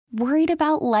Worried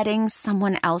about letting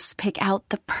someone else pick out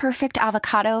the perfect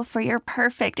avocado for your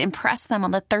perfect impress them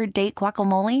on the third date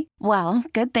guacamole? Well,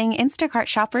 good thing Instacart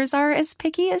shoppers are as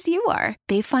picky as you are.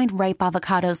 They find ripe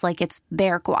avocados like it's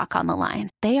their guac on the line.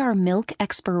 They are milk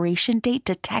expiration date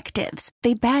detectives.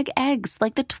 They bag eggs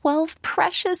like the 12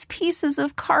 precious pieces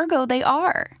of cargo they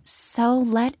are. So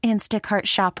let Instacart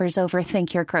shoppers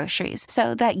overthink your groceries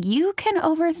so that you can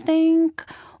overthink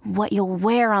what you'll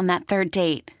wear on that third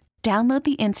date. Download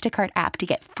the Instacart app to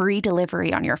get free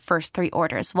delivery on your first 3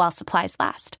 orders while supplies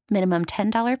last. Minimum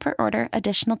 $10 per order.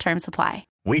 Additional terms apply.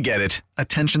 We get it.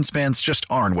 Attention spans just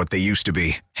aren't what they used to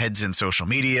be. Heads in social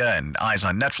media and eyes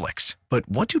on Netflix. But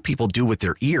what do people do with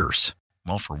their ears?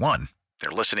 Well, for one, they're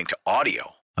listening to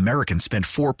audio. Americans spend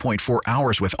 4.4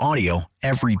 hours with audio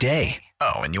every day.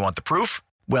 Oh, and you want the proof?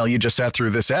 Well, you just sat through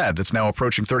this ad that's now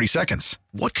approaching 30 seconds.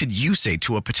 What could you say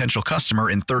to a potential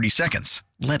customer in 30 seconds?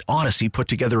 Let Odyssey put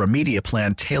together a media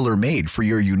plan tailor-made for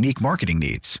your unique marketing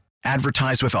needs.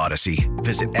 Advertise with Odyssey.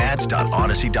 Visit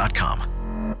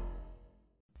ads.odyssey.com.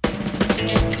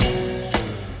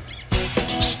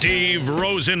 Steve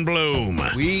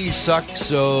Rosenblum. We suck,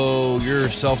 so your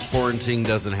self-quarantine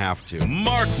doesn't have to.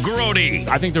 Mark Grody.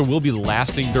 I think there will be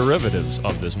lasting derivatives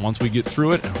of this once we get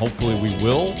through it, and hopefully we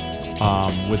will,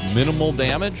 with minimal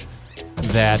damage,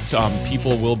 that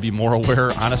people will be more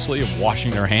aware, honestly, of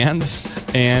washing their hands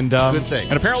and good thing.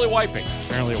 And apparently wiping.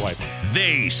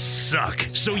 They suck,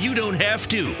 so you don't have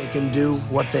to. They can do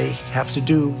what they have to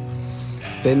do.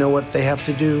 They know what they have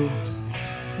to do.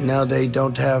 Now they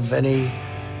don't have any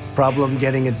problem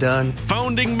getting it done.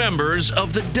 Founding members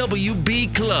of the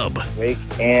WB Club. Wake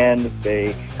and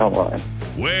bake. Come on.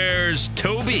 Where's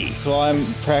Toby? So I'm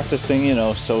practicing,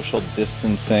 social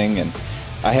distancing, and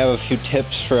I have a few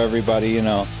tips for everybody,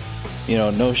 no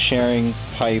sharing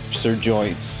pipes or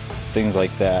joints, things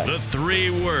like that. The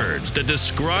 3 words that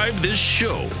describe this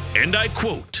show, and I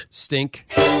quote, stink,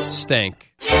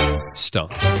 stank,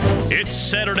 stunk. It's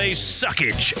Saturday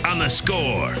Suckage on The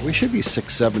Score. We should be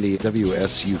 670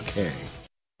 WSUK.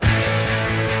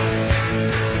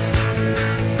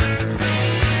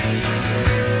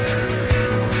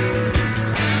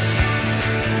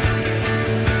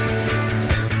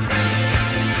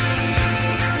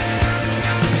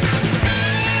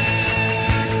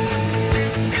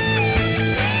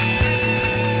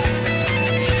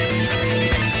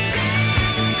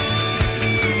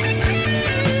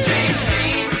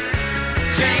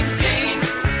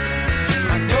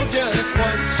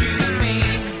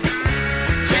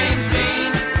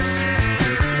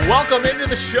 Welcome into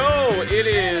the show. It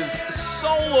is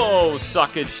solo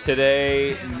suckage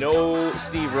today. No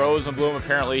Steve Rosenblum.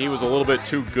 Apparently he was a little bit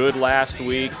too good last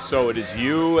week. So it is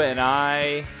you and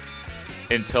I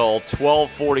until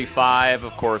 12:45.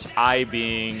 Of course, I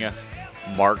being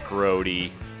Mark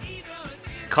Grody.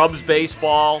 Cubs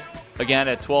baseball again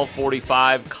at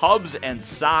 12:45. Cubs and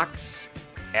Sox.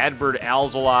 Adbert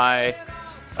Alzolay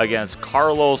against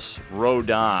Carlos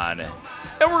Rodon.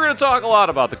 And we're going to talk a lot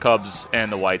about the Cubs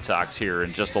and the White Sox here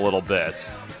in just a little bit.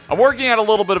 I'm working at a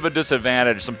little bit of a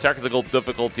disadvantage, some technical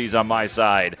difficulties on my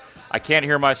side. I can't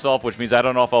hear myself, which means I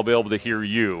don't know if I'll be able to hear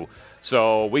you.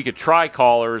 So we could try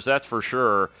callers, that's for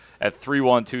sure, at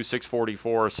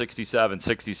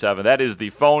 312-644-6767. That is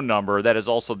the phone number. That is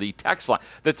also the text line.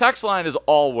 The text line is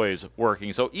always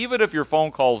working. So even if your phone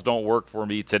calls don't work for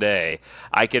me today,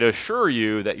 I can assure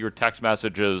you that your text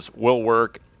messages will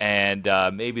work, and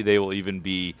maybe they will even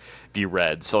be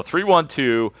read. So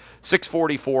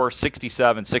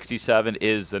 312-644-6767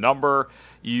 is the number.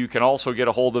 You can also get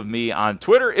a hold of me on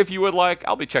Twitter if you would like.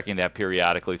 I'll be checking that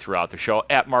periodically throughout the show.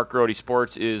 At Mark Grody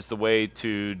Sports is the way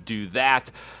to do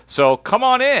that. So come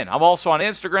on in. I'm also on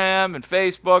Instagram and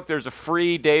Facebook. There's a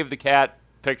free Dave the Cat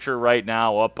picture right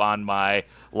now up on my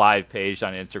live page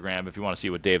on Instagram if you want to see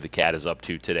what Dave the Cat is up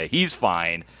to today. He's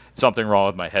fine. Something wrong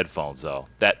with my headphones, though.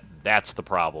 That's the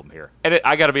problem here. And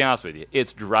I got to be honest with you,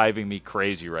 it's driving me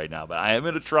crazy right now. But I am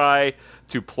going to try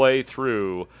to play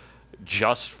through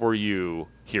just for you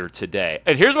here today.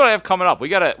 And here's what I have coming up. We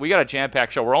got a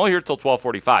jam-packed show. We're only here till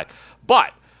 12:45.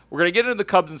 But we're going to get into the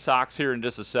Cubs and Sox here in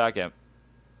just a second.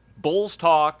 Bulls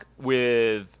talk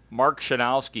with Mark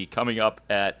Schanowski coming up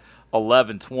at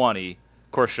 11:20.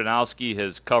 Of course, Schanowski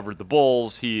has covered the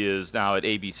Bulls. He is now at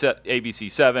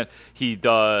ABC 7. He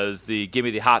does the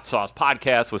Gimme the Hot Sauce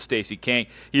podcast with Stacey King.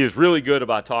 He is really good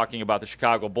about talking about the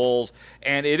Chicago Bulls.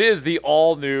 And it is the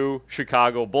all-new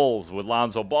Chicago Bulls with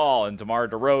Lonzo Ball and DeMar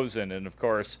DeRozan. And, of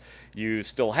course, you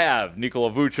still have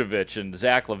Nikola Vucevic and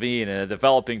Zach LaVine and a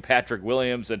developing Patrick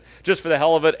Williams. And just for the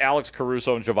hell of it, Alex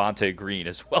Caruso and Javonte Green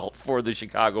as well for the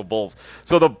Chicago Bulls.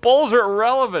 So the Bulls are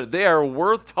irrelevant. They are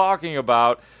worth talking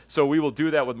about. So we will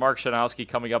do that with Mark Schanowski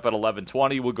coming up at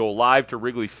 11:20. We'll go live to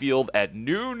Wrigley Field at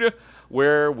noon,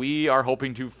 where we are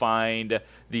hoping to find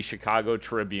the Chicago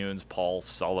Tribune's Paul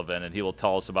Sullivan, and he will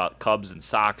tell us about Cubs and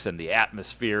Sox and the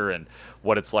atmosphere and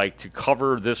what it's like to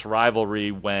cover this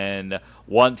rivalry when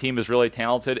one team is really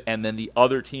talented and then the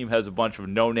other team has a bunch of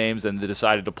no-names and they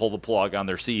decided to pull the plug on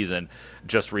their season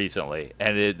just recently.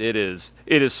 And it is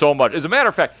so much. As a matter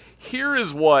of fact, here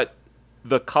is what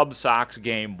the Cubs-Sox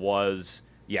game was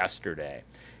yesterday.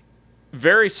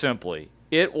 Very simply,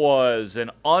 it was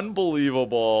an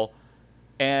unbelievable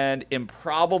and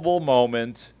improbable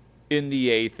moment in the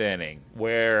 8th inning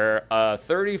where a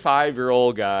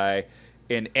 35-year-old guy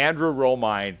in Andrew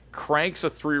Romine cranks a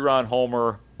 3-run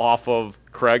homer off of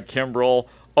Craig Kimbrell,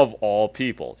 of all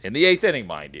people, in the 8th inning,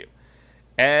 mind you.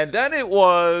 And then it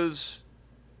was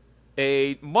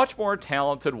a much more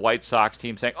talented White Sox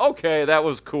team saying, okay, that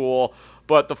was cool,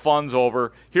 but the fun's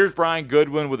over. Here's Brian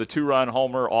Goodwin with a 2-run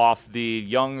homer off the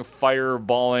young,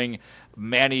 fireballing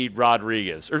Manny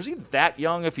Rodriguez. Or is he that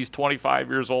young if he's 25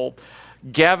 years old?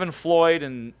 Gavin Floyd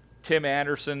and Tim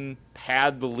Anderson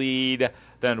had the lead.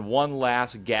 Then one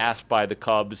last gasp by the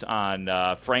Cubs on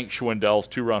Frank Schwindel's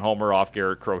 2-run homer off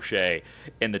Garrett Crochet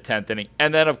in the 10th inning.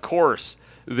 And then, of course,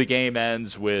 the game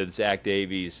ends with Zach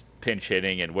Davies pinch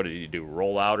hitting. And what did he do,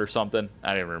 roll out or something?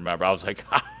 I don't even remember. I was like,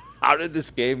 how did this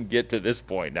game get to this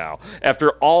point now?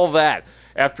 After all that,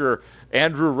 after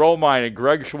Andrew Romine and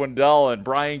Greg Schwindel and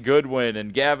Brian Goodwin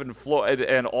and Gavin Floyd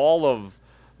and all of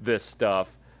this stuff,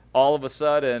 all of a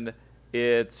sudden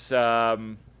it's Zach.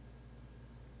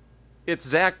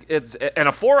 It's and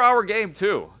a 4-hour game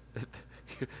too.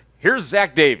 Here's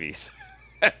Zach Davies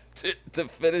to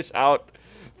finish out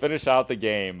the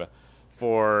game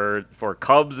for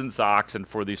Cubs and Sox and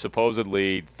for the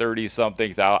supposedly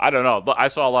 30-something thousand. I don't know. I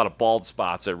saw a lot of bald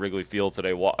spots at Wrigley Field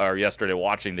yesterday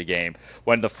watching the game.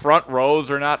 When the front rows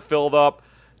are not filled up,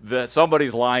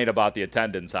 somebody's lying about the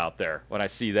attendance out there. When I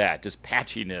see that, just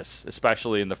patchiness,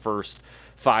 especially in the first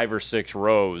 5 or 6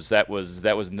 rows, that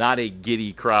was not a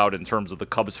giddy crowd in terms of the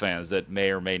Cubs fans that may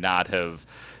or may not have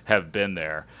been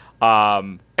there.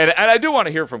 And I do want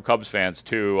to hear from Cubs fans,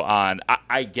 too, on,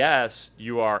 I guess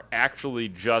you are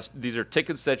actually these are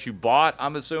tickets that you bought,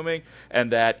 I'm assuming,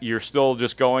 and that you're still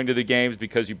just going to the games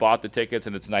because you bought the tickets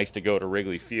and it's nice to go to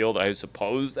Wrigley Field. I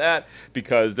suppose that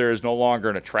because there is no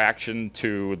longer an attraction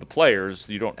to the players.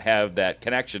 You don't have that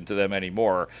connection to them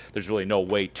anymore. There's really no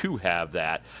way to have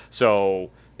that. So,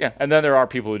 yeah, and then there are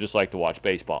people who just like to watch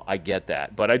baseball. I get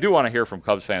that. But I do want to hear from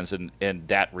Cubs fans in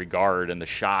that regard and the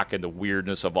shock and the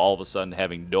weirdness of all of a sudden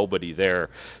having nobody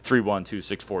there.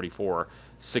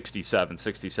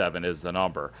 312-644-6767 is the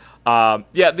number. I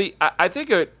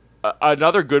think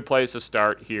another good place to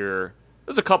start here,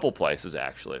 there's a couple places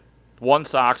actually. One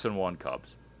Sox and one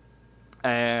Cubs.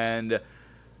 And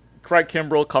Craig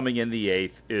Kimbrell coming in the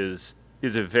 8th is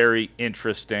a very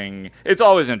interesting. It's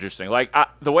always interesting. Like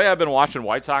the way I've been watching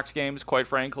White Sox games, quite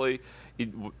frankly,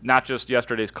 not just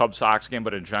yesterday's Cubs-Sox game,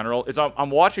 but in general, is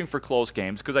I'm watching for close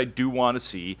games because I do want to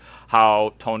see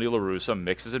how Tony La Russa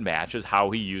mixes and matches, how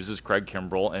he uses Craig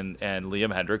Kimbrell and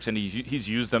Liam Hendriks, and he's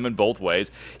used them in both ways.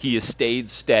 He has stayed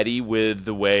steady with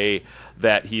the way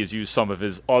that he has used some of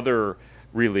his other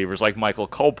relievers like Michael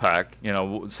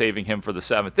Kopech, saving him for the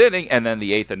 7th inning, and then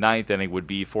the 8th and 9th inning would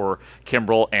be for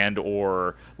Kimbrell and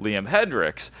or Liam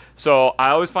Hendriks. So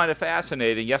I always find it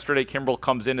fascinating. Yesterday, Kimbrell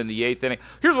comes in the 8th inning.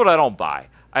 Here's what I don't buy.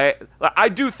 I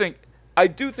do think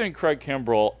Craig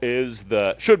Kimbrell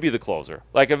should be the closer.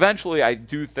 Like eventually, I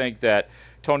do think that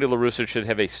Tony La Russa should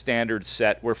have a standard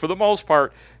set where, for the most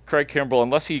part, Craig Kimbrell,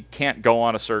 unless he can't go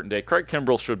on a certain day, Craig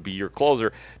Kimbrell should be your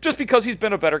closer just because he's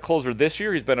been a better closer this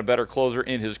year. He's been a better closer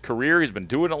in his career. He's been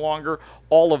doing it longer,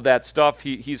 all of that stuff.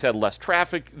 He's had less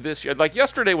traffic this year. Like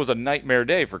yesterday was a nightmare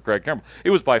day for Craig Kimbrell. It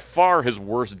was by far his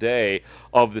worst day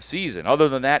of the season. Other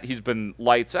than that, he's been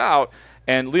lights out.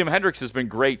 And Liam Hendriks has been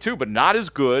great too, but not as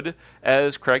good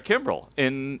as Craig Kimbrell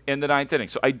in the 9th inning.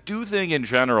 So I do think in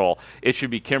general it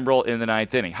should be Kimbrell in the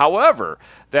 9th inning. However,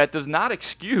 that does not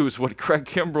excuse what Craig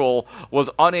Kimbrell was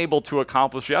unable to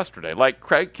accomplish yesterday. Like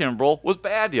Craig Kimbrell was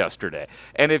bad yesterday.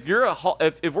 And if we're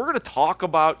going to talk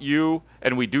about you,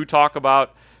 and we do talk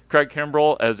about Craig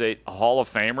Kimbrell as a Hall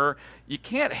of Famer, you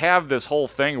can't have this whole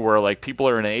thing where like people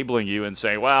are enabling you and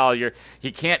saying, well,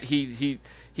 he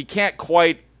can't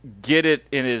quite get it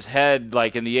in his head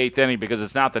like in the 8th inning because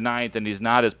it's not the 9th and he's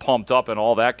not as pumped up and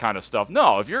all that kind of stuff.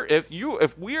 No,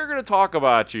 if we are going to talk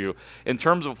about you in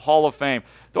terms of Hall of Fame,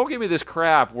 don't give me this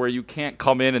crap where you can't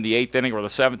come in the 8th inning or the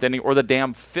 7th inning or the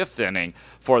damn 5th inning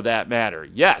for that matter.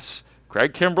 Yes,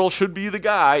 Craig Kimbrell should be the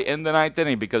guy in the 9th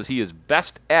inning because he is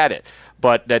best at it.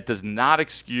 But that does not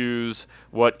excuse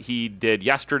what he did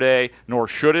yesterday, nor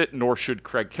should it, nor should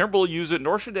Craig Kimbrell use it,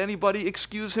 nor should anybody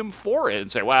excuse him for it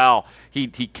and say, well, he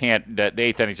can't, the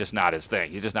eighth inning is just not his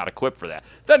thing. He's just not equipped for that.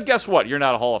 Then guess what? You're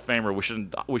not a Hall of Famer.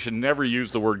 We should never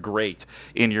use the word great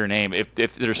in your name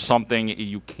if there's something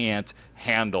you can't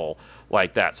handle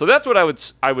like that. So that's what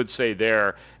I would say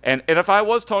there. And if I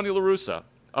was Tony La Russa,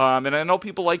 and I know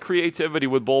people like creativity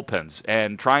with bullpens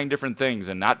and trying different things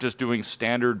and not just doing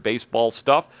standard baseball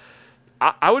stuff.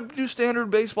 I would do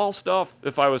standard baseball stuff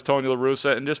if I was Tony La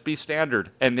Russa and just be standard.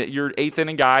 And your eighth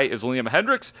inning guy is Liam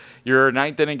Hendriks. Your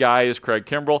ninth inning guy is Craig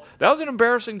Kimbrell. That was an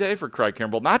embarrassing day for Craig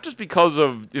Kimbrell, not just because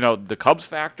of the Cubs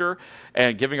factor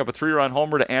and giving up a 3-run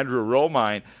homer to Andrew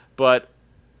Romine, but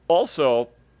also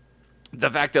the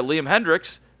fact that Liam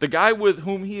Hendriks, the guy with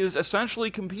whom he is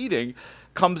essentially competing,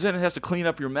 comes in and has to clean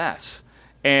up your mess.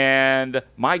 And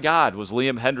my God, was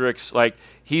Liam Hendriks, like,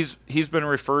 he's been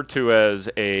referred to as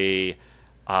a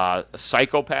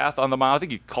psychopath on the mound. I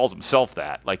think he calls himself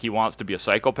that, like he wants to be a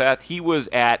psychopath.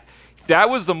 That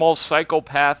was the most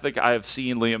psychopathic I have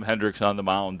seen Liam Hendriks on the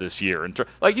mound this year.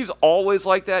 Like, he's always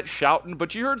like that, shouting,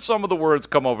 but you heard some of the words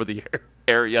come over the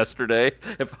air yesterday.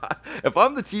 If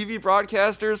I'm the TV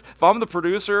broadcasters, if I'm the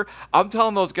producer, I'm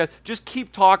telling those guys, just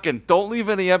keep talking. Don't leave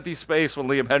any empty space when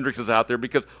Liam Hendriks is out there,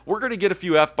 because we're going to get a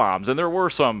few F-bombs, and there were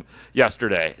some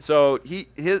yesterday. So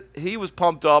he was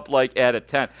pumped up like at a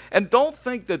 10. And don't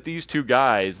think that these two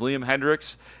guys, Liam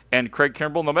Hendriks and Craig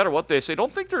Kimbrell, no matter what they say,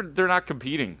 don't think they're not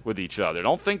competing with each other.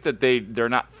 Don't think that they're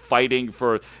not fighting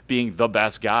for being the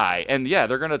best guy. And yeah,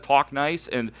 they're going to talk nice,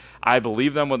 and I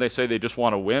believe them when they say they just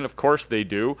want to win. Of course they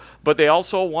do, but they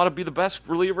also want to be the best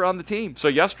reliever on the team. So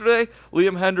yesterday,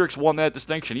 Liam Hendriks won that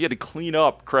distinction. He had to clean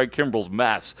up Craig Kimbrell's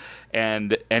mess,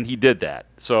 and he did that.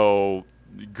 So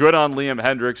good on Liam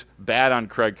Hendriks, bad on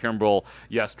Craig Kimbrell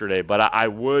yesterday. But I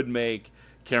would make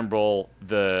Kimbrell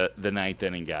the ninth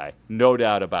inning guy, no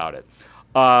doubt about it.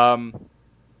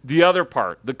 The other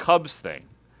part, the Cubs thing,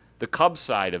 the Cubs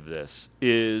side of this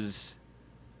is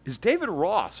David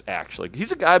Ross, actually.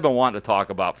 He's a guy I've been wanting to talk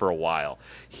about for a while.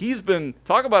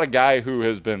 Talk about a guy who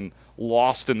has been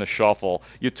lost in the shuffle.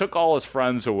 You took all his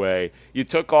friends away. You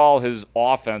took all his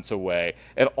offense away.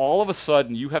 And all of a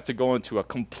sudden, you have to go into a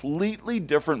completely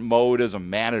different mode as a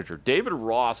manager. David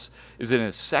Ross is in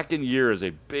his second year as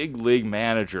a big league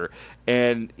manager,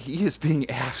 and he is being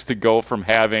asked to go from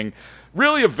having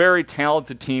really a very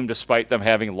talented team, despite them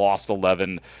having lost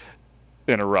 11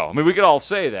 in a row. I mean, we could all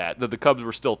say that the Cubs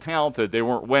were still talented. They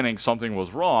weren't winning. Something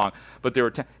was wrong, but they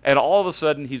were and all of a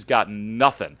sudden he's got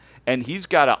nothing. And he's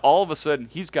got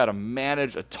to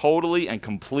manage a totally and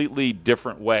completely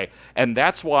different way. And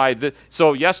that's why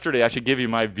so yesterday, I should give you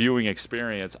my viewing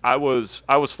experience. I was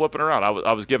flipping around.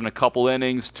 I was giving a couple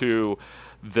innings to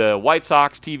the White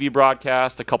Sox TV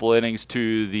broadcast, a couple innings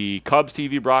to the Cubs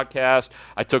TV broadcast.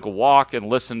 I took a walk and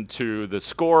listened to the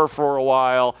score for a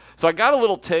while. So I got a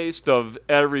little taste of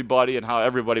everybody and how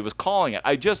everybody was calling it.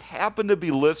 I just happened to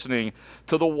be listening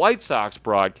to the White Sox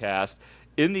broadcast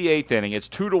in the eighth inning. It's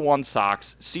 2-1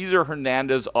 Sox. Cesar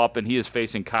Hernandez up, and he is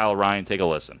facing Kyle Ryan. Take a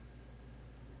listen.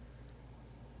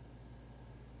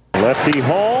 Lefty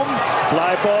home,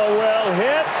 fly ball well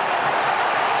hit.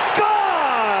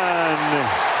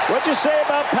 What'd you say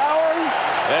about Power?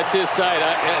 That's his side.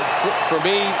 For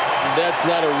me, that's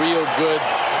not a real good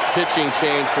pitching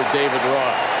change for David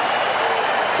Ross.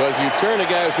 Because you turn a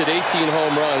guy who's hit 18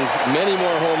 home runs, many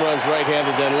more home runs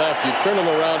right-handed than left. You turn him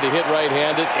around to hit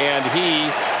right-handed, and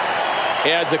he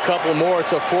adds a couple more.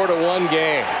 It's a 4-1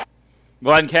 game.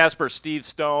 Glenn Casper, Steve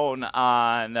Stone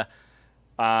on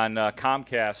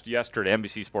Comcast yesterday,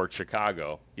 NBC Sports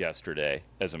Chicago yesterday,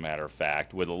 as a matter of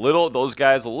fact, with those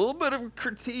guys a little bit of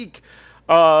critique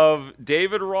of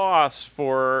David Ross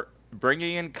for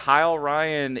bringing in Kyle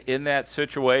Ryan in that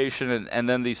situation, and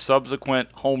then the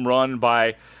subsequent home run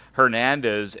by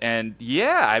Hernandez. And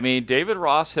yeah, I mean, David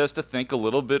Ross has to think a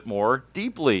little bit more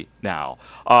deeply now.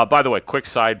 By the way, quick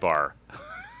sidebar.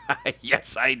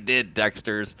 Yes, I did,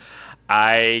 Dexters.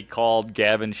 I called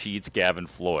Gavin Sheets Gavin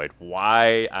Floyd.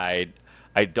 Why?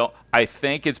 I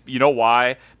think it's, you know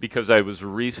why? Because I was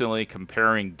recently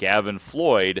comparing Gavin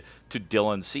Floyd to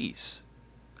Dylan Cease.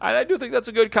 I do think that's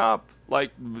a good comp.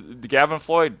 Like, Gavin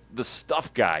Floyd, the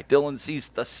stuff guy. Dylan Cease,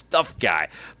 the stuff guy.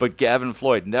 But Gavin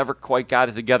Floyd never quite got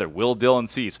it together. Will Dylan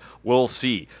Cease? We'll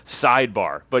see.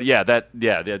 Sidebar. But yeah,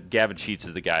 Gavin Sheets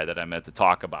is the guy that I meant to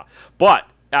talk about. But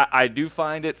I do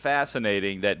find it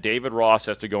fascinating that David Ross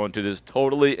has to go into this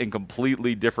totally and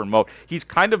completely different mode. He's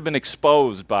kind of been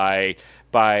exposed by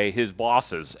his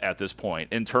bosses at this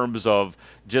point in terms of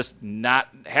just not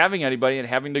having anybody and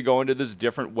having to go into this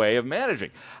different way of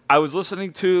managing. I was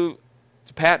listening to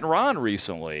Pat and Ron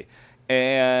recently,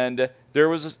 and there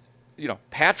was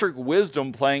Patrick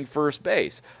Wisdom playing first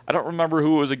base. I don't remember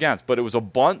who it was against, but it was a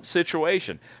bunt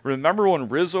situation. Remember when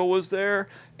Rizzo was there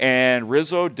and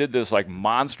Rizzo did this like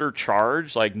monster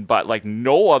charge, like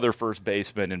no other first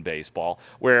baseman in baseball,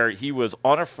 where he was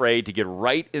unafraid to get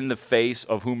right in the face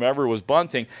of whomever was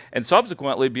bunting and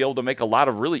subsequently be able to make a lot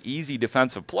of really easy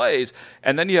defensive plays.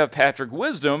 And then you have Patrick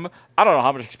Wisdom. I don't know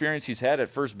how much experience he's had at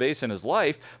first base in his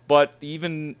life, but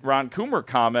even Ron Coomer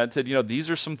commented, these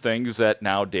are some things that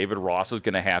now David Ross is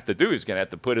going to have to do. He's going to have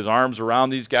to put his arms around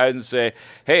these guys and say,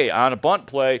 hey, on a bunt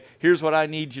play, here's what I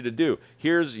need you to do.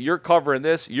 You're covering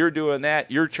this, you're doing that,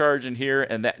 you're charging here,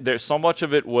 and that there's so much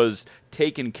of it was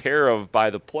taken care of by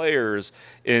the players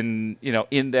in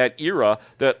that era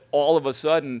that all of a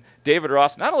sudden David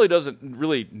Ross not only doesn't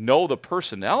really know the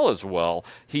personnel as well,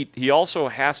 he also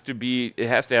has to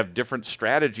have different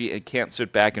strategy and can't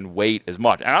sit back and wait as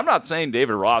much. And I'm not saying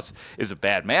David Ross is a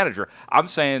bad manager. I'm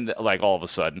saying that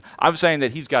I'm saying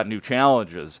that he's got new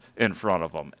challenges in front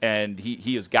of him, and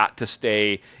he has got to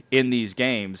stay in these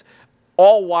games,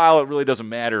 all while it really doesn't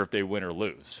matter if they win or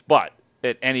lose. But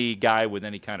any guy with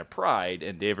any kind of pride,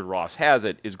 and David Ross has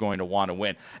it, is going to want to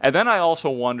win. And then I also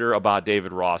wonder about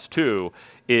David Ross, too,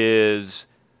 there's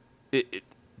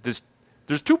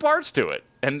two parts to it,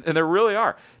 and there really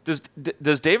are.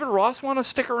 Does David Ross want to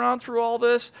stick around through all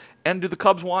this? And do the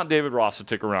Cubs want David Ross to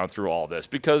stick around through all this?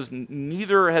 Because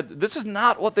this is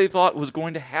not what they thought was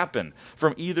going to happen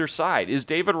from either side. Is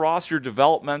David Ross your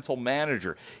developmental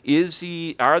manager?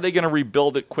 Are they going to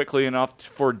rebuild it quickly enough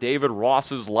for David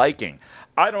Ross's liking?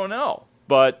 I don't know.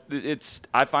 But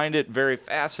I find it very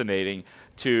fascinating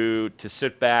to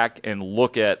sit back and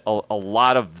look at a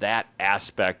lot of that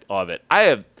aspect of it.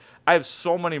 I have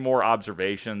so many more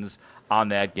observations on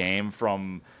that game,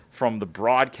 from the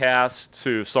broadcast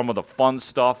to some of the fun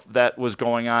stuff that was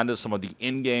going on to some of the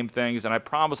in-game things, and I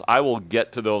promise I will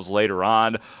get to those later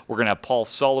on. We're going to have Paul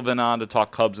Sullivan on to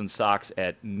talk Cubs and Sox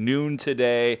at noon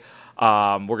today.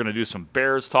 We're going to do some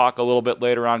Bears talk a little bit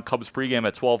later on, Cubs pregame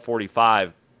at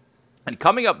 12:45. And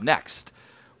coming up next,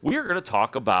 we are going to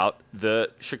talk about the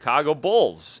Chicago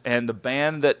Bulls and the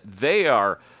band that they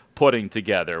are putting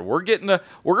together. We're going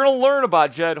to learn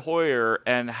about Jed Hoyer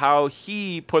and how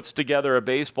he puts together a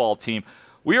baseball team.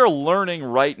 We are learning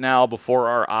right now before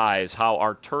our eyes how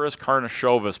Arturas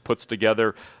Karnisovas puts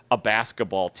together a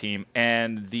basketball team,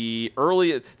 and the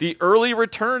early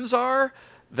returns are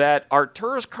that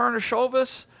Arturas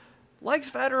Karnisovas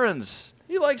likes veterans.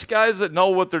 He likes guys that know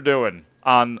what they're doing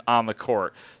on the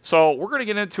court. So we're going to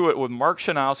get into it with Mark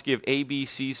Schanowski of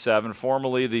ABC7,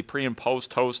 formerly the pre- and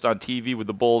post-host on TV with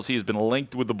the Bulls. He has been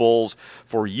linked with the Bulls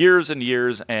for years and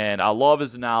years, and I love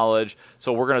his knowledge.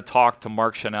 So we're going to talk to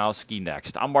Mark Schanowski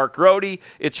next. I'm Mark Grody.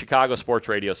 It's Chicago Sports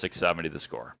Radio 670 The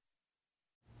Score.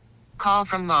 Call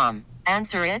from mom.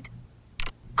 Answer it.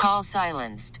 Call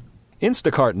silenced.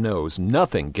 Instacart knows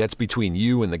nothing gets between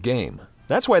you and the game.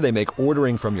 That's why they make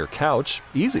ordering from your couch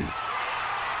easy.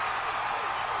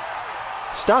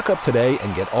 Stock up today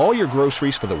and get all your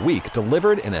groceries for the week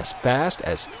delivered in as fast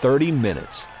as 30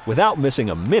 minutes without missing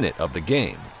a minute of the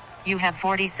game. You have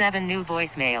 47 new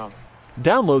voicemails.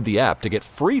 Download the app to get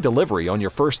free delivery on your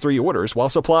first 3 orders while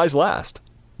supplies last.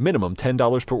 Minimum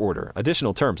 $10 per order.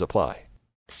 Additional terms apply.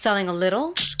 Selling a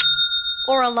little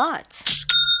or a lot?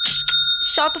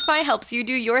 Shopify helps you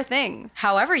do your thing,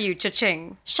 however you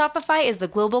cha-ching. Shopify is the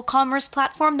global commerce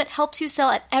platform that helps you sell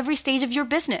at every stage of your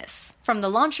business. From the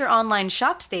launch your online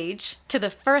shop stage, to the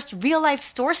first real-life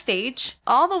store stage,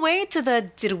 all the way to the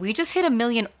did we just hit 1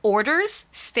 million orders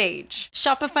stage.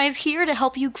 Shopify's here to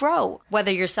help you grow.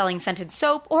 Whether you're selling scented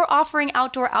soap or offering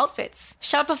outdoor outfits,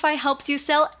 Shopify helps you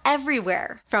sell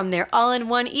everywhere. From their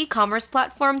all-in-one e-commerce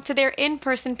platform to their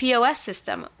in-person POS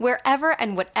system, wherever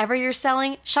and whatever you're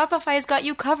selling, Shopify's got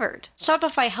you covered.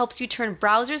 Shopify helps you turn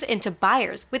browsers into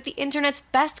buyers with the internet's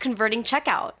best converting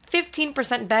checkout.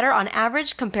 15% better on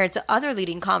average compared to other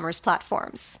leading commerce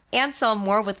platforms. And sell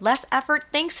more with less effort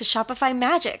thanks to Shopify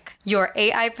Magic, your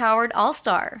AI-powered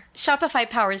all-star. Shopify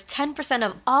powers 10%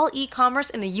 of all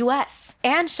e-commerce in the U.S.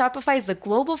 And Shopify is the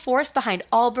global force behind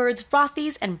Allbirds,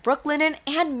 Rothy's, and Brooklinen,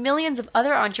 and millions of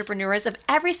other entrepreneurs of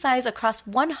every size across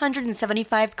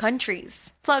 175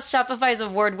 countries. Plus, Shopify's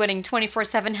award-winning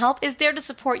 24/7 help is there there to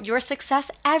support your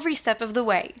success every step of the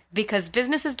way. Because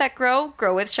businesses that grow,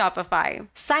 grow with Shopify.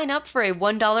 Sign up for a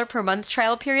 $1 per month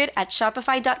trial period at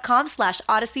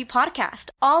shopify.com/Odyssey Podcast,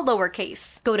 all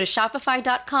lowercase. Go to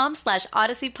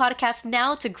shopify.com/Odyssey Podcast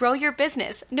now to grow your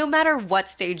business, no matter what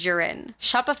stage you're in.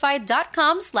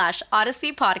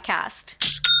 Shopify.com/Odyssey Podcast.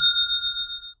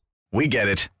 We get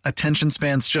it. Attention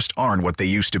spans just aren't what they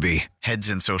used to be. Heads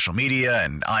in social media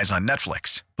and eyes on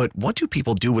Netflix. But what do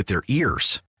people do with their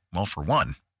ears? Well, for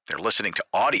one, they're listening to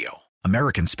audio.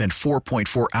 Americans spend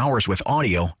 4.4 hours with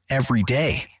audio every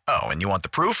day. Oh, and you want the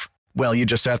proof? Well, you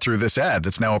just sat through this ad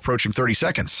that's now approaching 30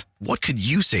 seconds. What could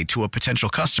you say to a potential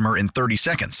customer in 30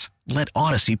 seconds? Let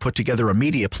Odyssey put together a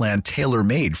media plan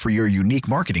tailor-made for your unique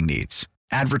marketing needs.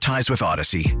 Advertise with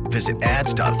Odyssey. Visit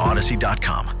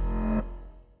ads.odyssey.com.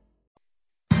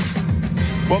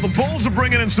 Well, the Bulls are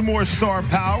bringing in some more star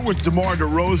power with DeMar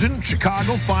DeRozan.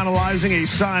 Chicago finalizing a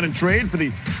sign and trade for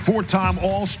the four-time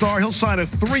All-Star. He'll sign a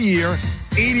 3-year,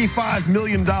 $85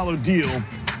 million deal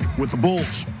with the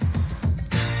Bulls.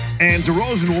 And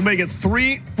DeRozan will make it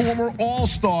 3 former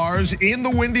All-Stars in the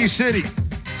Windy City,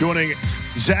 joining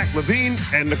Zach LaVine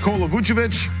and Nikola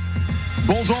Vucevic.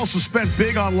 Bulls also spent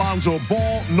big on Lonzo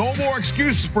Ball. No more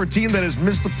excuses for a team that has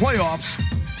missed the playoffs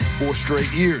 4 straight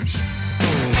years.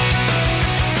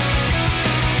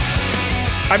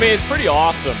 I mean, it's pretty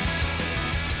awesome.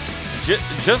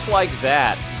 Just like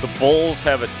that, the Bulls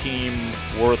have a team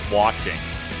worth watching.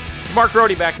 It's Mark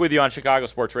Grote back with you on Chicago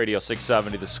Sports Radio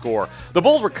 670 The Score. The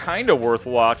Bulls were kind of worth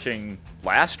watching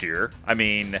last year. I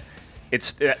mean,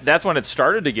 that's when it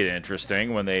started to get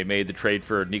interesting, when they made the trade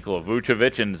for Nikola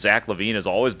Vucevic, and Zach LaVine has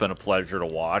always been a pleasure to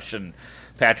watch, and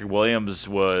Patrick Williams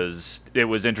was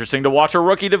interesting to watch a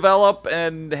rookie develop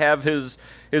and have his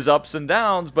ups and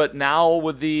downs. But now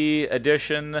with the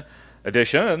additions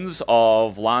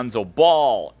of Lonzo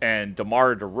Ball and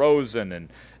DeMar DeRozan and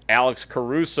Alex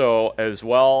Caruso as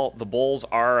well, the Bulls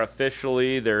are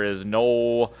officially, there is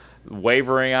no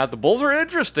wavering out. The Bulls are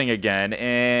interesting again,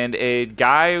 and a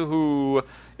guy who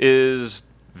is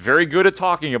very good at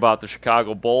talking about the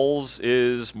Chicago Bulls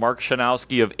is Mark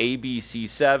Schanowski of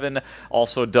ABC7.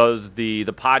 Also does the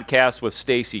podcast with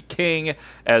Stacey King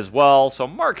as well. So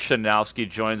Mark Schanowski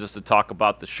joins us to talk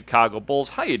about the Chicago Bulls.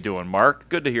 How you doing, Mark?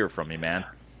 Good to hear from you, man.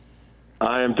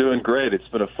 I am doing great. It's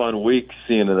been a fun week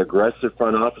seeing an aggressive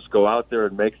front office go out there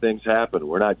and make things happen.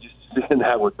 We're not used to seeing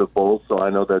that with the Bulls, so I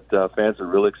know that fans are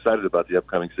really excited about the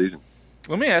upcoming season.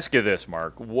 Let me ask you this,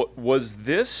 Mark.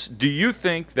 Do you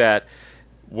think that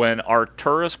when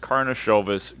Arturas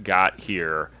Karnisovas got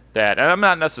here, and I'm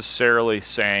not necessarily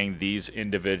saying these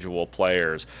individual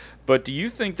players, but do you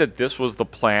think that this was the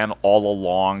plan all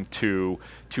along to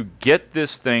get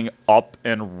this thing up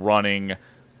and running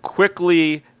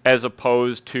quickly, as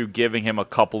opposed to giving him a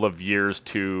couple of years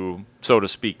to, so to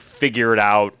speak, figure it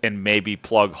out and maybe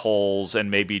plug holes and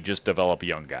maybe just develop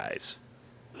young guys?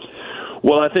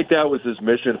 Well, I think that was his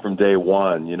mission from day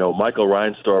one. You know, Michael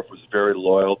Reinsdorf was very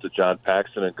loyal to John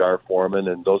Paxson and Gar Forman,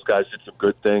 and those guys did some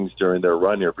good things during their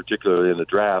run here, particularly in the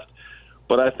draft.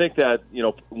 But I think that, you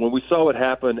know, when we saw what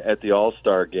happened at the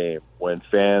All-Star game, when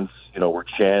fans, you know, were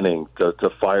chanting to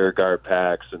fire Gar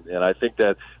Pax, and I think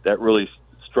that really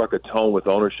struck a tone with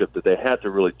ownership that they had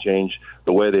to really change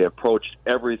the way they approached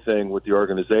everything with the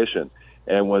organization.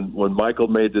 And when Michael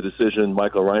made the decision,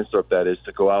 Michael Reinsdorf that is,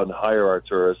 to go out and hire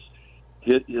Arturas,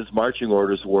 his marching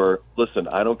orders were, listen,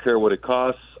 I don't care what it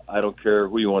costs. I don't care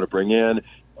who you want to bring in.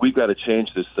 We've got to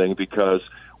change this thing because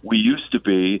we used to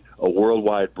be a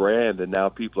worldwide brand, and now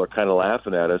people are kind of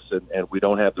laughing at us, and we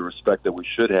don't have the respect that we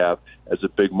should have as a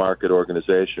big market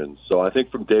organization. So I think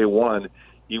from day one,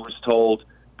 he was told,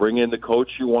 bring in the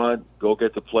coach you want, go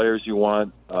get the players you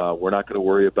want. We're not going to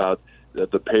worry about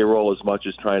the payroll as much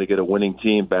as trying to get a winning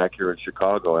team back here in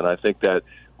Chicago. And I think that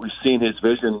we've seen his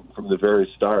vision from the very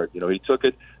start. You know, he took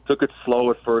it slow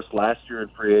at first. Last year in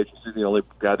free agency, the only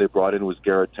guy they brought in was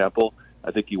Garrett Temple. I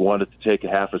think he wanted to take a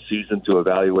half a season to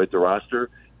evaluate the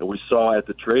roster. And we saw at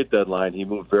the trade deadline, he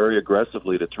moved very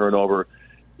aggressively to turn over,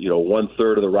 you know,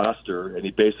 1/3 of the roster, and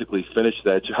he basically finished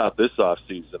that job this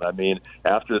offseason. I mean,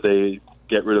 after they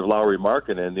get rid of Lauri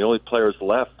Markkanen, the only players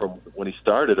left from when he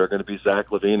started are going to be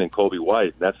Zach LaVine and Kobe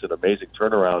White. And that's an amazing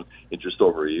turnaround in just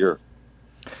over a year.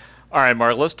 All right,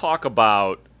 Mark, let's talk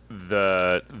about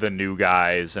the new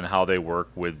guys and how they work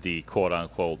with the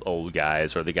quote-unquote old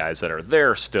guys, or the guys that are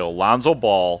there still. Lonzo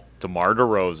Ball, DeMar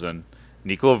DeRozan,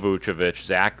 Nikola Vucevic,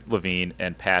 Zach LaVine,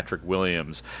 and Patrick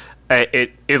Williams.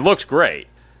 It looks great.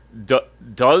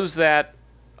 Does that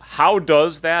how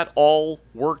does that all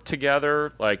work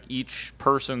together, like each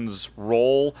person's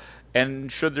role?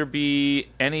 And should there be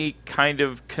any kind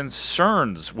of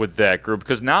concerns with that group?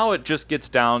 Because now it just gets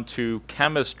down to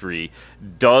chemistry.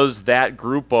 Does that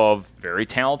group of very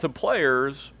talented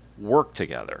players work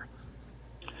together?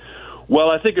 Well,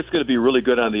 I think it's going to be really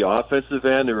good on the offensive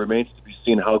end. It remains to be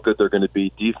seen how good they're going to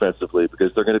be defensively,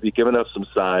 because they're going to be giving up some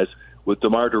size. With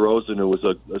DeMar DeRozan, who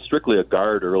was strictly a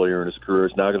guard earlier in his career,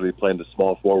 is now going to be playing the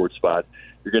small forward spot.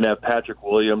 You're going to have Patrick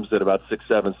Williams at about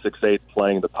 6'7", 6'8",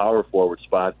 playing the power forward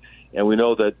spot. And we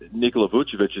know that Nikola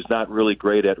Vucevic is not really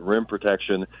great at rim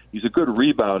protection. He's a good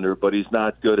rebounder, but he's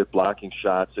not good at blocking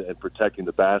shots and protecting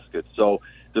the basket. So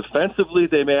defensively,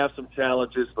 they may have some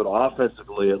challenges, but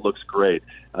offensively, it looks great.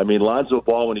 I mean, Lonzo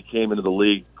Ball, when he came into the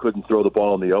league, couldn't throw the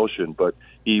ball in the ocean, but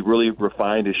he really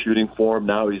refined his shooting form.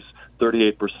 Now he's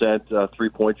 38%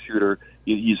 three-point shooter.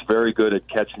 He's very good at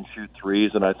catch and shoot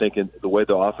threes, and I think in the way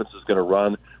the offense is going to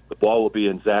run, the ball will be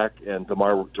in Zach and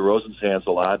DeMar DeRozan's hands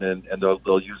a lot, and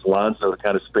they'll use Lonzo to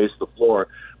kind of space the floor.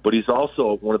 But he's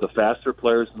also one of the faster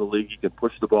players in the league. He can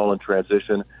push the ball in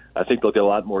transition. I think they'll get a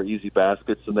lot more easy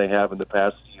baskets than they have in the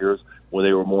past years when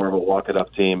they were more of a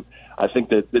walk-it-up team. I think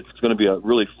that it's going to be a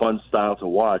really fun style to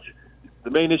watch.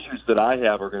 The main issues that I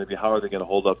have are going to be how are they going to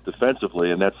hold up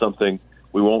defensively, and that's something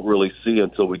we won't really see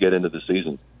until we get into the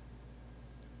season.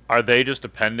 Are they just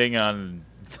depending on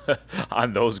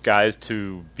those guys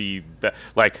to be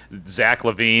like Zach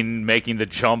LaVine making the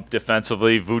jump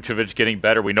defensively, Vucevic getting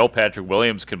better? We know Patrick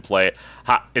Williams can play.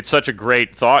 It's such a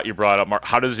great thought you brought up, Mark.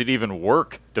 How does it even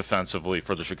work defensively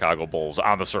for the Chicago Bulls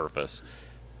on the surface?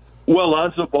 Well,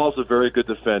 Lonzo Ball's a very good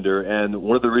defender, and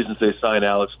one of the reasons they signed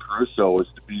Alex Caruso is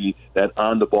to be that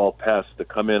on-the-ball pest, to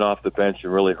come in off the bench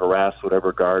and really harass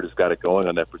whatever guard has got it going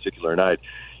on that particular night.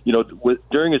 You know,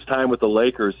 during his time with the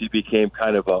Lakers, he became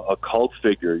kind of a cult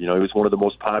figure. You know, he was one of the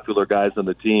most popular guys on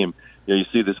the team. You know, you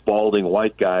see this balding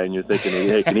white guy, and you're thinking,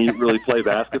 hey, can he really play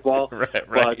basketball? Right.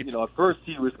 But, you know, at first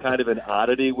he was kind of an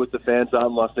oddity with the fans out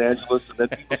in Los Angeles, and then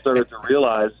people started to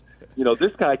realize, you know,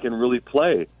 this guy can really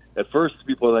play. At first,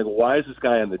 people are like, why is this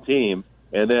guy on the team?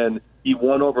 And then he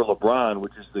won over LeBron,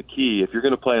 which is the key. If you're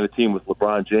going to play on a team with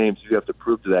LeBron James, you have to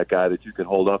prove to that guy that you can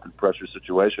hold up in pressure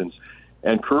situations.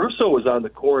 And Caruso was on the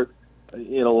court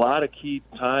in a lot of key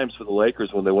times for the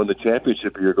Lakers when they won the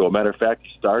championship a year ago. Matter of fact,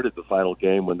 he started the final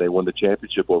game when they won the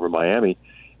championship over Miami.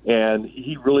 And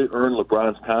he really earned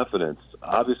LeBron's confidence.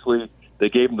 Obviously, they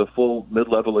gave him the full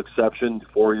mid-level exception,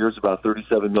 4 years, about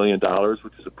 $37 million,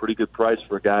 which is a pretty good price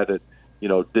for a guy that, you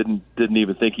know, didn't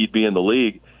even think he'd be in the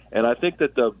league. And I think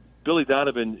that Billy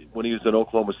Donovan, when he was in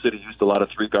Oklahoma City, used a lot of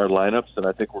three-guard lineups, and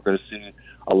I think we're going to see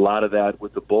a lot of that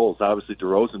with the Bulls. Obviously,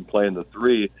 DeRozan playing the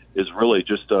three is really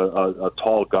just a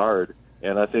tall guard,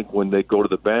 and I think when they go to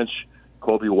the bench,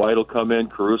 Kobe White will come in,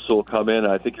 Caruso will come in, and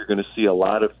I think you're going to see a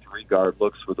lot of three-guard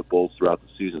looks for the Bulls throughout the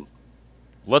season.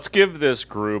 Let's give this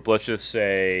group, let's just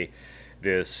say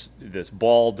this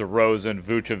Ball, DeRozan,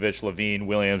 Vucevic, LaVine,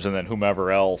 Williams, and then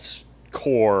whomever else,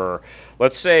 core,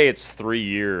 let's say it's 3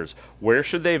 years. Where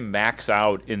should they max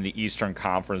out in the Eastern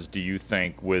Conference, do you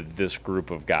think, with this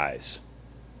group of guys?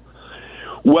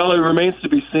 Well, it remains to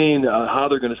be seen how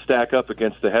they're going to stack up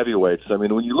against the heavyweights. I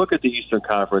mean, when you look at the Eastern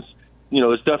Conference, you know,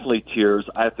 there's definitely tiers.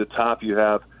 At the top, you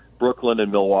have Brooklyn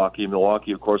and Milwaukee.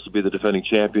 Milwaukee, of course, will be the defending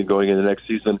champion going into next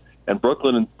season. And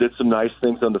Brooklyn did some nice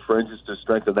things on the fringes to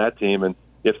strengthen that team. And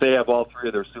if they have all three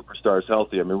of their superstars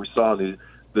healthy, I mean, we saw in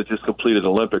the just completed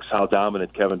Olympics how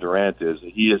dominant Kevin Durant is.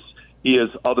 He is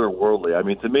otherworldly. I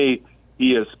mean, to me,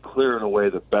 he is clear and away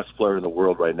the best player in the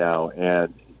world right now,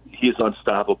 and he is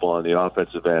unstoppable on the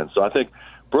offensive end. So I think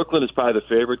Brooklyn is probably the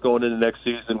favorite going into next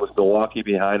season with Milwaukee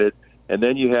behind it. And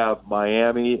then you have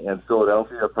Miami and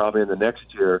Philadelphia probably in the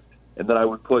next year. And then I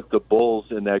would put the Bulls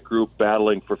in that group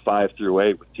battling for 5 through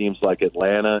 8 with teams like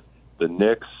Atlanta, the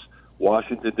Knicks.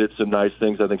 Washington did some nice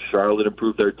things. I think Charlotte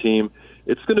improved their team.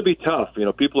 It's going to be tough. You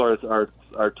know, people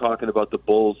are talking about the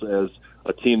Bulls as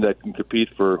a team that can compete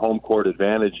for home court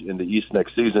advantage in the East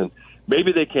next season.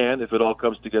 Maybe they can if it all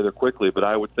comes together quickly, but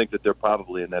I would think that they're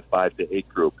probably in that 5 to 8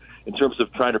 group. In terms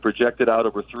of trying to project it out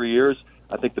over 3 years,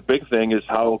 I think the big thing is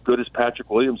how good is Patrick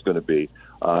Williams going to be.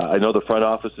 I know the front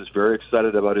office is very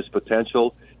excited about his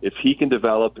potential. If he can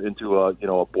develop into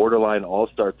a borderline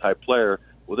all-star type player,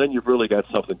 well, then you've really got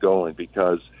something going,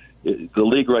 because the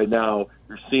league right now,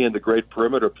 you're seeing the great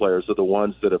perimeter players are the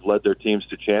ones that have led their teams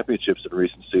to championships in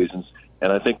recent seasons,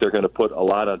 and I think they're going to put a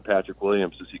lot on Patrick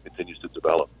Williams as he continues to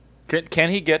develop. Can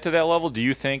he get to that level? Do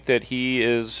you think that he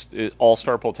is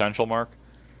all-star potential, Mark?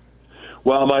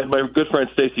 Well, my good friend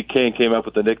Stacey King came up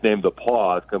with the nickname the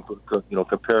Paw,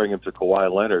 comparing him to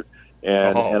Kawhi Leonard,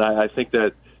 and I think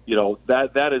that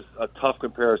that is a tough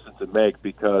comparison to make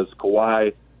because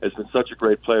Kawhi has been such a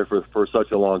great player for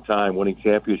such a long time, winning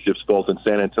championships both in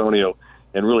San Antonio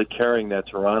and really carrying that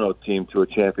Toronto team to a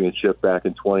championship back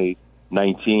in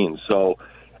 2019. So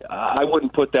I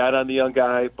wouldn't put that on the young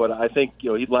guy, but I think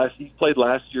he played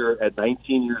last year at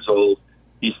 19 years old.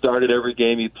 He started every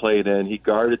game he played in. He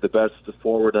guarded the best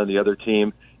forward on the other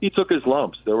team. He took his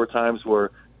lumps. There were times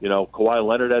where Kawhi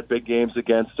Leonard had big games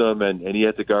against him, and he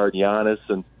had to guard Giannis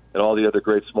and all the other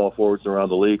great small forwards around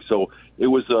the league. So it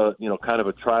was kind of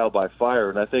a trial by fire,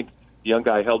 and I think the young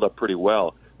guy held up pretty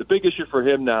well. The big issue for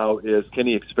him now is, can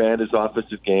he expand his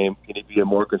offensive game? Can he be a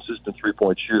more consistent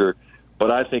three-point shooter?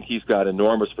 But I think he's got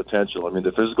enormous potential. I mean,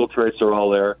 the physical traits are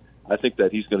all there. I think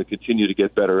that he's going to continue to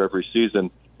get better every season.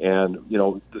 And,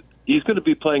 he's going to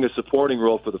be playing a supporting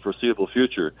role for the foreseeable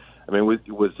future. I mean,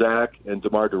 with Zach and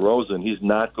DeMar DeRozan, he's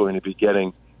not going to be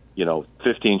getting,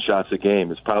 15 shots a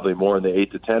game. It's probably more in the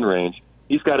 8 to 10 range.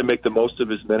 He's got to make the most of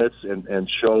his minutes and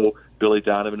show Billy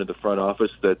Donovan in the front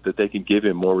office that they can give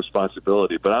him more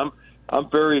responsibility. But I'm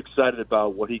very excited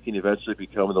about what he can eventually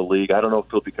become in the league. I don't know if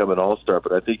he'll become an all-star,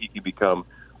 but I think he can become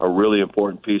a really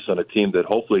important piece on a team that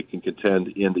hopefully can contend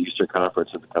in the Eastern Conference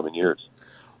in the coming years.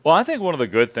 Well, I think one of the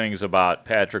good things about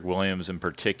Patrick Williams in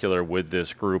particular with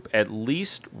this group, at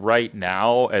least right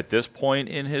now at this point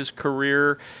in his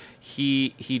career,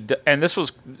 he and this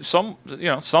was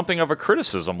something of a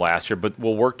criticism last year, but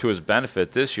will work to his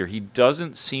benefit this year. He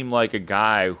doesn't seem like a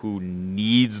guy who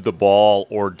needs the ball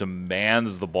or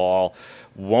demands the ball.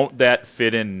 Won't that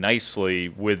fit in nicely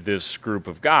with this group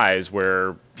of guys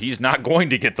where he's not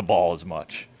going to get the ball as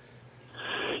much?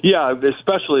 Yeah,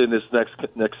 especially in this next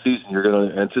season, you're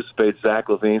going to anticipate Zach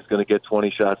LaVine's going to get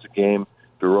 20 shots a game.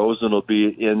 DeRozan will be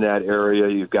in that area.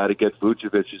 You've got to get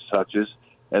Vucevic's touches.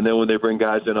 And then when they bring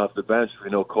guys in off the bench,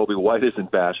 Kobe White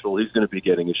isn't bashful. He's going to be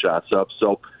getting his shots up.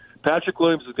 So Patrick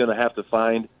Williams is going to have to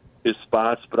find his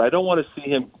spots, but I don't want to see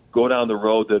him go down the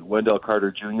road that Wendell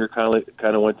Carter Jr.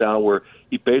 kind of went down, where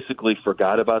he basically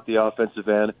forgot about the offensive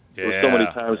end. Yeah. There were so many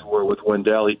times where with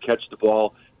Wendell, he'd catch the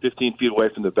ball 15 feet away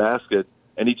from the basket,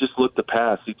 and he just looked to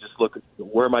pass. He just looked,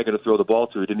 where am I going to throw the ball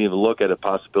to? He didn't even look at a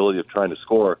possibility of trying to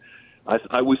score.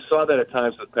 We saw that at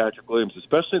times with Patrick Williams,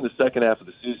 especially in the second half of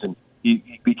the season.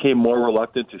 He became more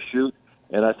reluctant to shoot,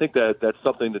 and I think that's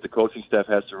something that the coaching staff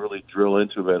has to really drill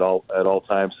into at all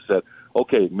times. Is that,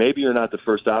 okay, maybe you're not the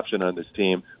first option on this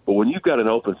team, but when you've got an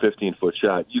open 15-foot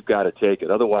shot, you've got to take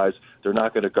it. Otherwise, they're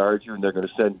not going to guard you, and they're going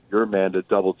to send your man to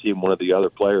double team one of the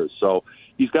other players. So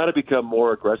he's got to become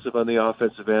more aggressive on the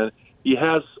offensive end. He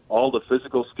has all the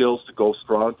physical skills to go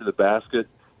strong to the basket,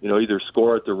 either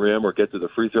score at the rim or get to the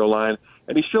free throw line.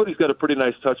 And he showed he's got a pretty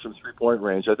nice touch from three-point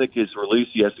range. I think his release,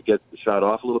 he has to get the shot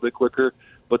off a little bit quicker.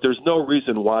 But there's no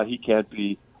reason why he can't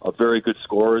be a very good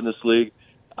scorer in this league.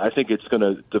 I think it's going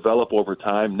to develop over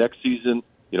time. Next season,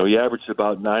 he averaged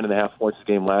about 9.5 points a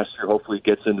game last year. Hopefully he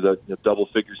gets into the double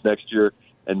figures next year.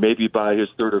 And maybe by his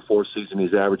third or fourth season,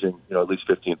 he's averaging at least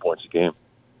 15 points a game.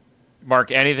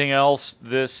 Mark, anything else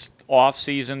this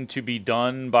off-season to be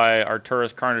done by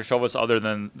Arturas Karnisovas other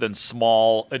than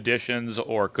small additions,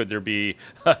 or could there be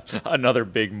another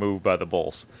big move by the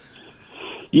Bulls?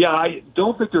 Yeah, I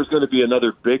don't think there's going to be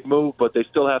another big move, but they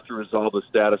still have to resolve the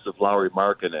status of Lauri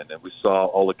Markkanen. And we saw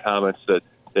all the comments that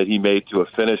he made to a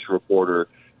Finnish reporter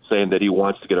saying that he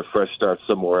wants to get a fresh start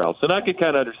somewhere else. And I can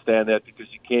kind of understand that because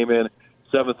he came in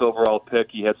 7th overall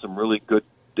pick. He had some really good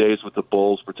days with the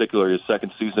Bulls, particularly his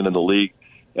second season in the league.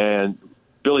 And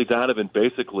Billy Donovan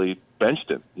basically benched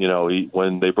him.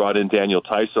 When they brought in Daniel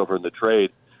Tice over in the trade,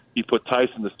 he put Tice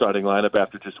in the starting lineup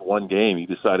after just one game. He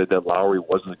decided that Lowry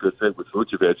wasn't a good fit with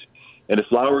Vucevic. And if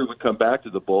Lowry would come back to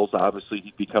the Bulls, obviously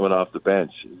he'd be coming off the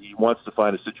bench. He wants to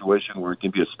find a situation where he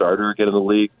can be a starter again in the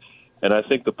league. And I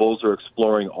think the Bulls are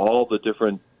exploring all the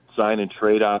different sign and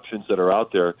trade options that are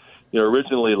out there.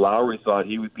 Originally Lowry thought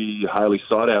he would be highly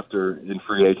sought after in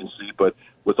free agency, but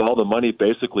with all the money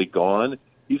basically gone,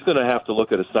 he's going to have to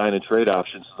look at a sign and trade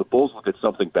option. So the Bulls will get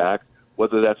something back,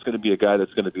 whether that's going to be a guy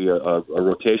that's going to be a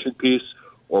rotation piece,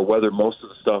 or whether most of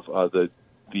the stuff,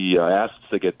 the assets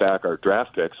they get back are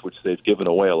draft picks, which they've given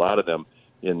away a lot of them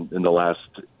in the last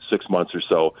 6 months or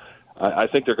so. I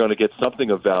think they're going to get something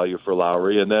of value for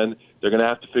Lowry, and then they're going to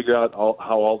have to figure out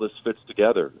how all this fits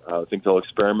together. I think they'll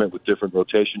experiment with different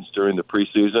rotations during the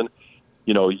preseason.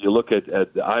 You look at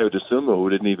Ayo Dosunmu, who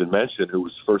we didn't even mention, who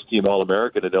was first-team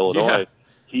All-American at Illinois. Yeah.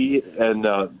 He and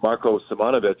Marko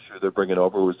Simonovic, who they're bringing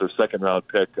over, who was their second-round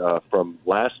pick from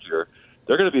last year,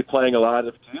 they're going to be playing a lot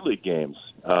of G League games.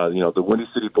 The Windy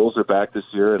City Bulls are back this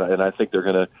year, and I think they're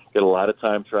going to get a lot of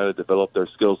time trying to develop their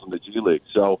skills in the G League.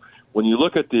 So when you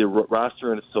look at the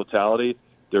roster in its totality,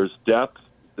 there's depth,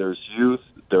 there's youth,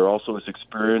 there also is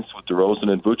experience with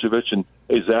DeRozan and Vucevic, and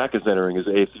Zach is entering his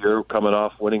 8th year, coming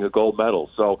off winning a gold medal.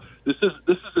 So this is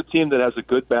a team that has a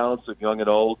good balance of young and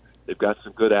old. They've got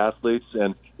some good athletes,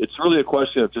 and it's really a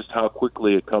question of just how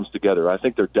quickly it comes together. I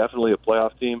think they're definitely a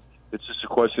playoff team. It's just a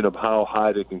question of how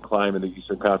high they can climb in the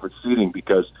Eastern Conference seeding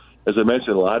because, as I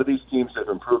mentioned, a lot of these teams have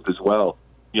improved as well.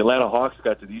 The Atlanta Hawks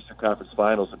got to the Eastern Conference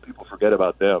Finals, and people forget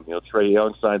about them. Trae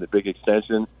Young signed a big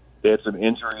extension. They had some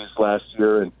injuries last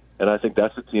year, and I think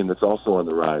that's a team that's also on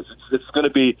the rise. It's going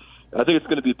to be, I think it's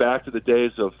going to be back to the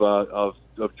days of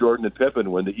Jordan and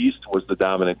Pippen when the East was the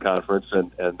dominant conference,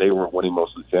 and they were winning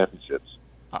most of the championships.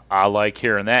 I like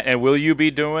hearing that. And will you be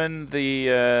doing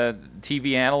the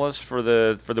TV analyst for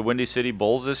the Windy City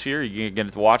Bulls this year? Are you going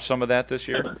to watch some of that this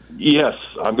year? Yes,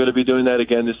 I'm going to be doing that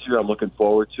again this year. I'm looking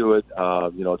forward to it. It's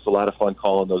a lot of fun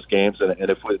calling those games. And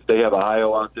if they have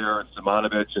Ayo out there and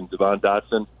Simonovic and Devon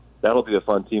Dotson, that'll be a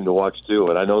fun team to watch too.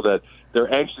 And I know that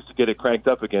they're anxious to get it cranked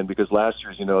up again because last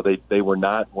year, they were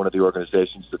not one of the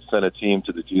organizations that sent a team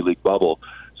to the G League bubble.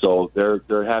 So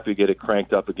they're happy to get it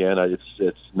cranked up again.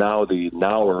 It's now the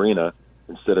Now Arena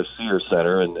instead of Sears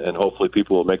Center, and hopefully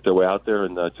people will make their way out there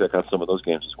and check out some of those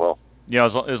games as well.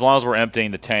 As long as we're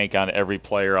emptying the tank on every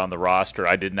player on the roster,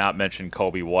 I did not mention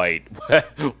Kobe White.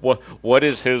 What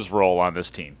is his role on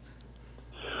this team?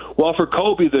 Well, for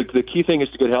Kobe, the key thing is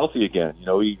to get healthy again.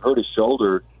 He hurt his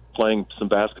shoulder playing some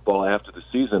basketball after the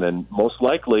season, and most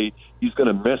likely he's going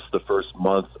to miss the first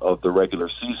month of the regular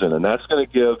season, and that's going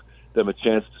to give them a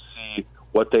chance to see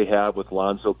what they have with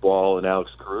Lonzo Ball and Alex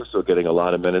Caruso getting a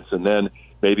lot of minutes, and then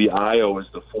maybe Ayo is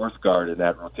the fourth guard in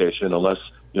that rotation, unless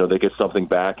they get something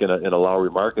back in a Lauri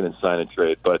Markkanen sign and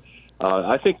trade. But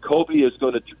I think Kobe is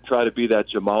going to try to be that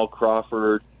Jamal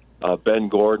Crawford, Ben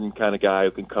Gordon kind of guy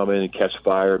who can come in and catch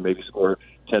fire, maybe score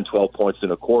 10, 12 points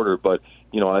in a quarter. But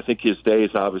I think his days,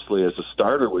 obviously, as a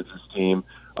starter with his team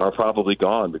are probably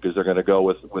gone because they're going to go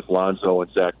with Lonzo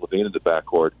and Zach LaVine in the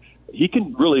backcourt. He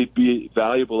can really be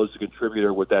valuable as a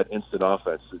contributor with that instant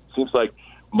offense. It seems like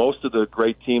most of the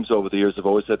great teams over the years have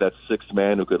always had that sixth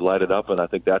man who could light it up, and I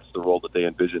think that's the role that they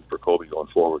envision for Kobe going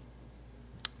forward.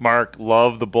 Mark,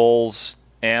 love the Bulls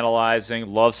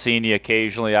analyzing. Love seeing you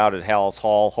occasionally out at Hallis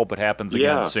Hall. Hope it happens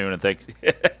again soon. And thanks.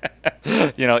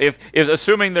 If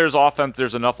assuming there's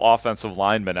enough offensive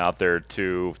linemen out there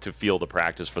to field a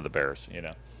practice for the Bears.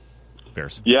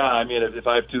 Bears. Yeah, I mean, if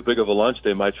I have too big of a lunch,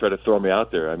 they might try to throw me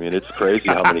out there. I mean, it's crazy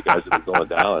how many guys have been going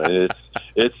down.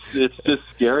 It's just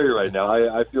scary right now.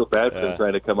 I feel bad for them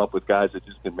trying to come up with guys that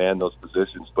just can man those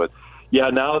positions. But yeah,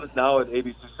 now at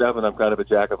ABC 7, I'm kind of a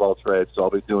jack of all trades, so I'll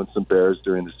be doing some Bears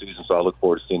during the season. So I look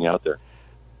forward to seeing you out there.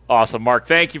 Awesome, Mark.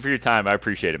 Thank you for your time. I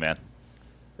appreciate it, man.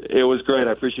 It was great.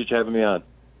 I appreciate you having me on.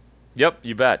 Yep,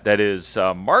 you bet. That is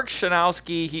Mark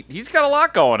Schanowski. He's got a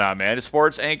lot going on, man. A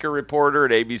sports anchor reporter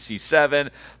at ABC 7,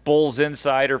 Bulls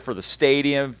insider for the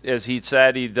stadium, as he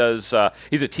said. He does.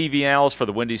 He's a TV analyst for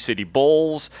the Windy City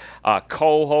Bulls,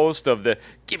 co-host of the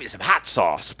Give Me Some Hot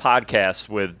Sauce podcast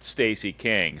with Stacey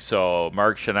King. So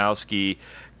Mark Schanowski,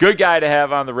 good guy to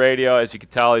have on the radio. As you can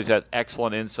tell, he's got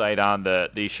excellent insight on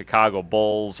the Chicago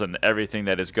Bulls and everything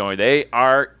that is going. They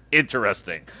are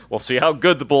interesting. We'll see how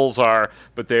good the Bulls are,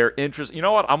 but they're interesting. You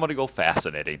know what? I'm going to go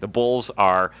fascinating. The Bulls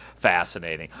are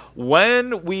fascinating.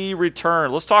 When we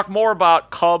return, let's talk more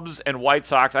about Cubs and White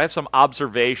Sox. I have some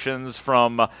observations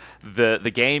from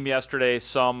the game yesterday,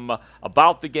 some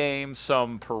about the game,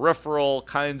 some peripheral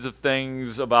kinds of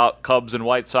things about Cubs and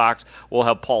White Sox. We'll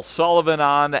have Paul Sullivan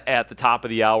on at the top of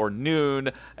the hour,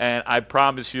 noon, and I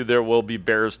promise you there will be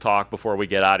Bears talk before we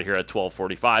get out of here at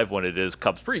 12:45 when it is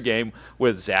Cubs pregame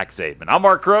with Zach Zaidman. I'm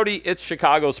Mark Grody. It's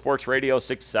Chicago Sports Radio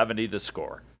 670 The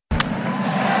Score.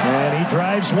 And he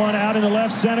drives one out in the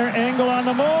left center. Engel on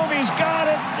the move. He's got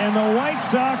it. And the White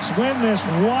Sox win this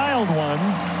wild one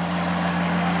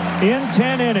in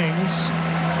 10 innings.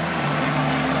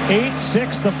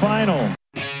 8-6 the final.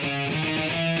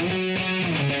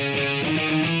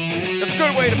 That's a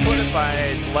good way to put it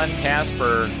by Len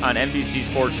Casper on NBC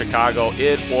Sports Chicago.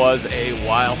 It was a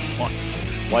wild one.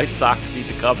 White Sox beat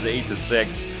the Cubs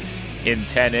 8-6 in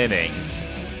 10 innings.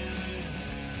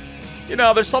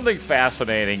 There's something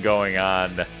fascinating going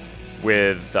on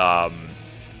with on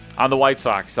the White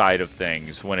Sox side of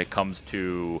things when it comes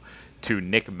to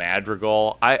Nick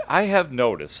Madrigal. I have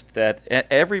noticed that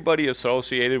everybody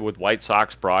associated with White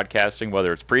Sox broadcasting,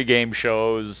 whether it's pregame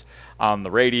shows on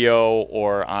the radio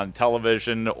or on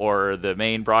television or the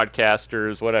main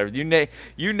broadcasters, whatever,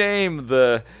 you name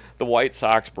the White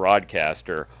Sox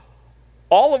broadcaster,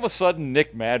 all of a sudden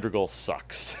Nick Madrigal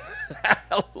sucks.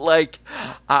 Like,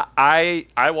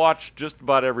 I watch just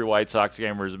about every White Sox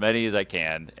game, or as many as I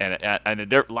can, and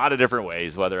a lot of different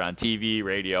ways, whether on TV,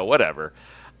 radio, whatever.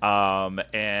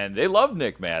 And they love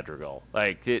Nick Madrigal,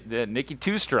 like Nicky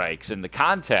Two Strikes and the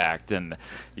contact, and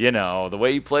the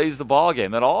way he plays the ball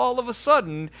game. Then all of a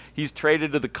sudden he's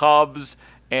traded to the Cubs,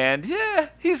 and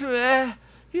he's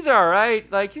all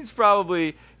right. Like he's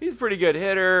a pretty good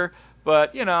hitter.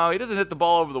 But, he doesn't hit the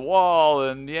ball over the wall,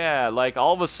 and, like,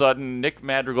 all of a sudden, Nick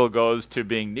Madrigal goes to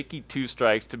being Nicky Two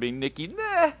Strikes to being Nicky,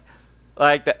 nah.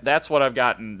 Like, that's what I've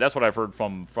gotten, that's what I've heard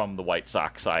from the White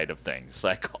Sox side of things.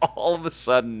 Like, all of a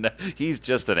sudden, he's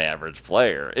just an average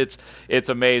player. It's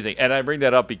amazing. And I bring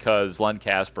that up because Len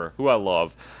Kasper, who I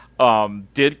love,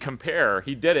 did compare.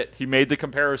 He did it. He made the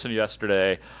comparison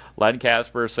yesterday. Len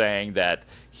Kasper saying that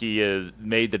he has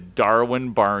made the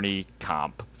Darwin Barney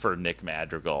comp for Nick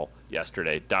Madrigal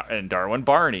yesterday. And Darwin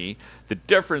Barney, the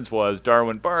difference was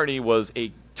Darwin Barney was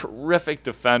a terrific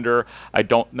defender. I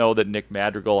don't know that Nick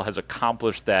Madrigal has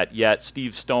accomplished that yet.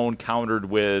 Steve Stone countered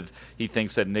with he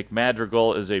thinks that Nick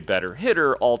Madrigal is a better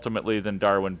hitter ultimately than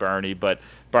Darwin Barney, but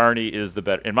Barney is the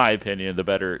better, in my opinion, the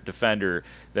better defender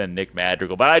than Nick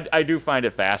Madrigal. But I do find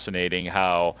it fascinating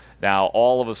how now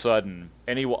all of a sudden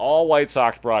all White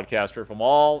Sox broadcaster from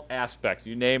all aspects,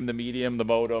 you name the medium, the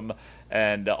modem,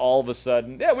 and all of a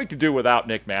sudden, we could do without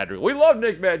Nick Madrigal. We love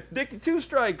Nick Two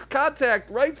Strikes,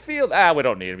 contact, right field. We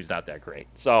don't need him. He's not that great.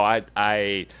 So I've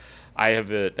kind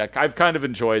of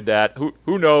enjoyed that.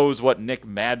 Who knows what Nick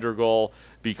Madrigal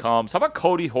becomes? How about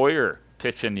Cody Hoyer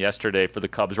pitching yesterday for the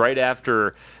Cubs right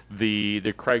after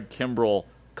the Craig Kimbrell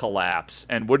collapse?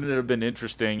 And wouldn't it have been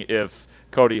interesting if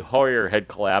Cody Hoyer had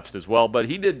collapsed as well? But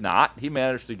he did not. He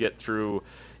managed to get through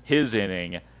his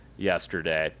inning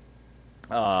yesterday.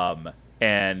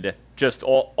 And just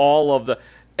all of the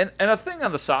and a thing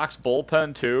on the Sox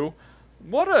bullpen too.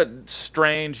 What a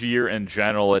strange year in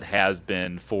general it has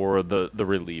been for the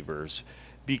relievers,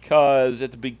 because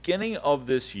at the beginning of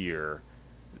this year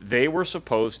they were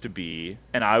supposed to be,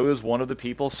 and I was one of the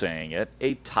people saying it,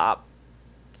 a top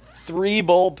 3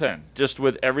 bullpen, just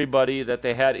with everybody that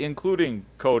they had, including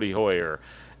Cody Hoyer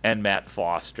and Matt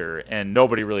Foster, and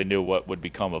nobody really knew what would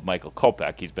become of Michael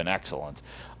Kopech. He's been excellent.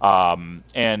 And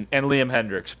Liam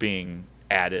Hendriks being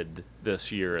added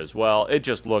this year as well. It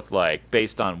just looked like,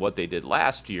 based on what they did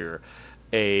last year,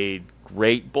 a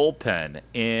great bullpen.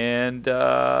 And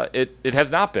it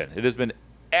has not been. It has been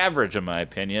average, in my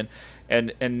opinion.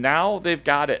 And now they've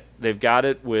got it. They've got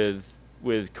it with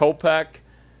Kopech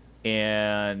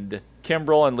and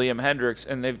Kimbrell and Liam Hendriks,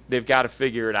 and they've got to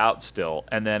figure it out still.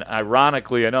 And then,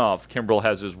 ironically enough, Kimbrell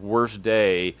has his worst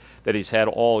day that he's had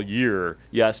all year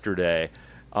yesterday.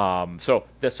 So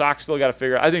the Sox still got to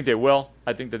figure it out. I think they will.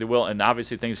 I think that they will. And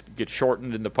obviously things get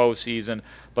shortened in the postseason,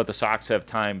 but the Sox have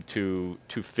time to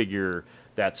figure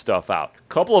that stuff out.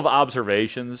 A couple of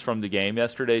observations from the game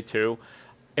yesterday too.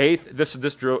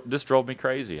 This drove me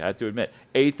crazy, I have to admit.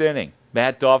 8th inning,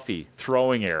 Matt Duffy,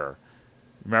 throwing error.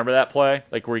 Remember that play?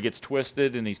 Like where he gets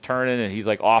twisted and he's turning and he's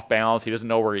like off balance. He doesn't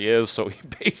know where he is, so he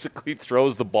basically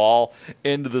throws the ball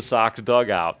into the Sox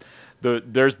dugout.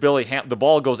 There's the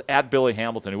ball goes at Billy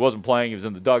Hamilton. He wasn't playing. He was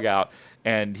in the dugout,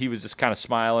 and he was just kind of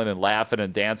smiling and laughing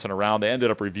and dancing around. They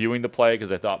ended up reviewing the play because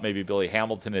they thought maybe Billy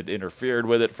Hamilton had interfered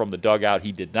with it from the dugout.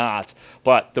 He did not.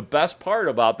 But the best part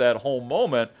about that whole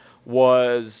moment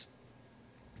was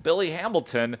Billy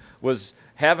Hamilton was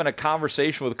having a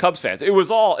conversation with the Cubs fans.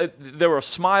 There were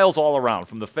smiles all around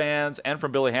from the fans and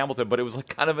from Billy Hamilton, but it was like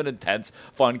kind of an intense,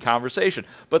 fun conversation.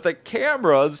 But the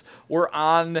cameras were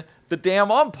on the damn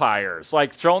umpires,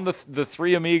 like showing the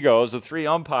 3 amigos, the 3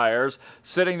 umpires,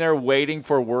 sitting there waiting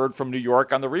for word from New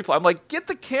York on the replay. I'm like, get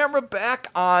the camera back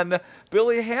on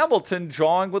Billy Hamilton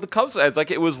jawing with the Cubs fans.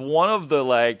 Like, it was one of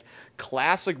the,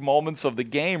 classic moments of the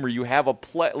game where you have a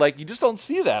play, you just don't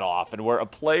see that often, where a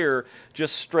player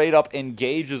just straight up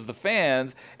engages the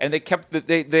fans, and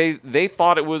they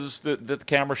thought it was that the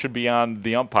camera should be on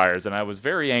the umpires, and I was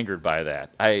very angered by that.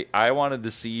 I wanted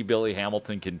to see Billy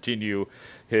Hamilton continue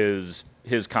his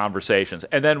conversations.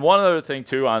 And then one other thing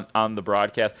too on the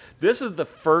broadcast, this is the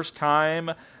first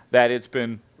time that it's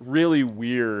been really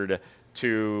weird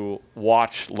to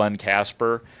watch Len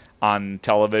Kasper on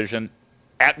television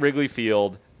at Wrigley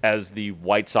Field as the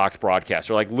White Sox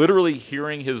broadcaster, literally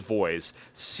hearing his voice,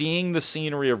 seeing the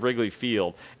scenery of Wrigley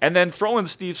Field, and then throwing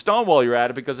Steve Stone while you're at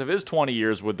it because of his 20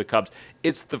 years with the Cubs.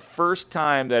 It's the first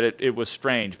time that it was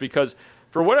strange because,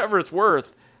 for whatever it's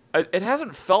worth, it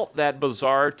hasn't felt that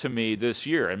bizarre to me this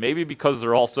year, and maybe because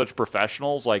they're all such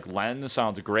professionals. Like Len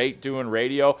sounds great doing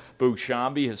radio, Boog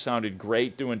Sciambi has sounded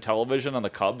great doing television on the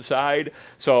Cubs side.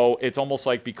 So it's almost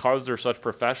like because they're such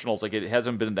professionals, like it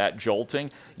hasn't been that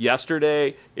jolting.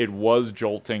 Yesterday, it was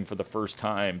jolting for the first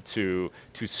time to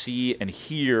see and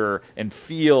hear and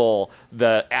feel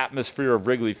the atmosphere of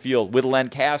Wrigley Field with Len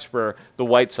Kasper, the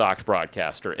White Sox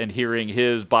broadcaster, and hearing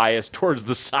his bias towards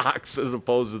the Sox as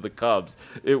opposed to the Cubs.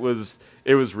 It was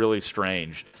really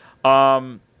strange.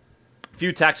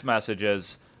 Few text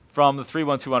messages from the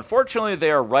 312. Unfortunately,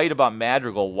 they are right about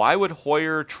Madrigal. Why would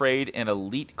Hoyer trade an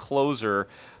elite closer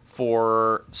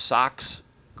for Sox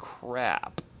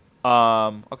crap?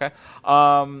 Okay.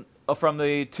 From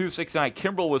the 269,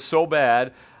 Kimbrel was so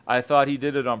bad, I thought he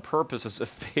did it on purpose as a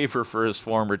favor for his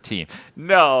former team.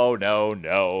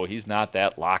 No. He's not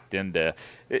that locked into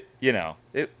it.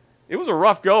 It was a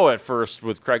rough go at first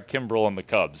with Craig Kimbrel and the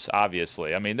Cubs,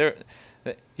 obviously. I mean,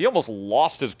 he almost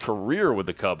lost his career with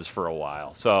the Cubs for a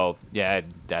while. So, yeah,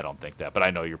 I don't think that, but I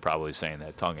know you're probably saying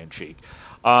that tongue-in-cheek.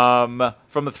 From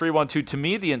the 312, to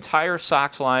me, the entire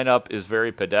Sox lineup is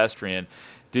very pedestrian.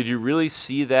 Did you really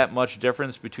see that much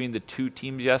difference between the two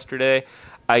teams yesterday?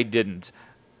 I didn't.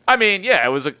 I mean, yeah, it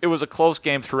was a close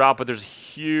game throughout, but there's a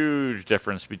huge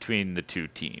difference between the two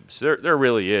teams. There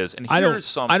really is. And here's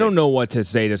something. I don't know what to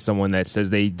say to someone that says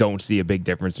they don't see a big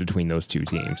difference between those two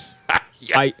teams.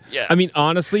 Yeah. I mean,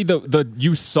 honestly,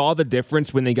 you saw the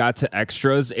difference when they got to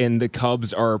extras and the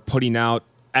Cubs are putting out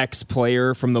X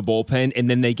player from the bullpen, and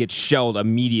then they get shelled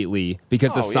immediately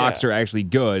because the Sox are actually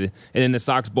good, and then the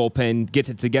Sox bullpen gets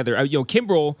it together.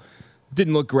 Kimbrel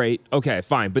didn't look great. Okay,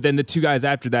 fine. But then the two guys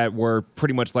after that were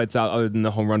pretty much lights out other than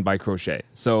the home run by Crochet.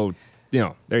 So,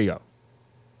 there you go.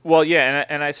 Well, yeah,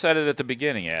 and I said it at the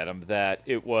beginning, Adam, that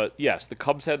it was, yes, the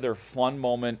Cubs had their fun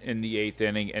moment in the 8th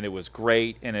inning, and it was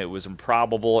great, and it was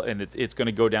improbable, and it's going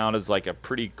to go down as like a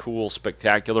pretty cool,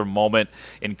 spectacular moment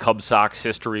in Cubs Sox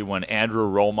history when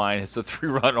Andrew Romine hits a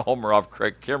 3-run homer off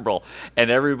Craig Kimbrel,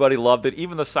 and everybody loved it.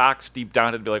 Even the Sox deep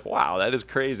down would be like, wow, that is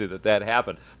crazy that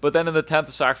happened. But then in the 10th,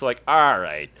 the Sox were like, all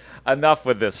right, enough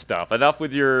with this stuff. Enough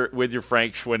with your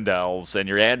Frank Schwindels and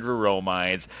your Andrew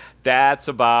Romines. That's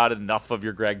about enough of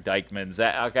your Greg Dykmans.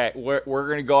 Okay, we're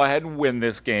going to go ahead and win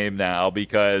this game now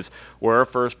because we're a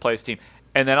first-place team.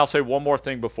 And then I'll say one more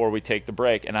thing before we take the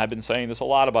break, and I've been saying this a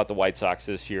lot about the White Sox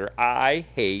this year. I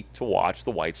hate to watch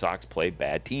the White Sox play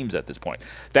bad teams at this point.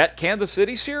 That Kansas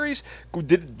City series,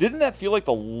 didn't that feel like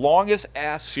the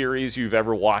longest-ass series you've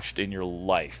ever watched in your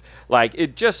life? Like,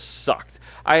 it just sucked.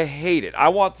 I hate it.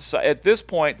 At this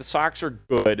point, the Sox are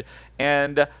good,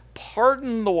 and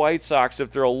pardon the White Sox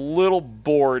if they're a little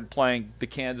bored playing the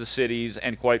Kansas Cities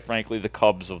and, quite frankly, the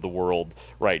Cubs of the world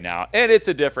right now. And it's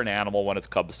a different animal when it's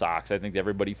Cubs Sox. I think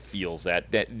everybody feels that.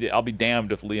 I'll be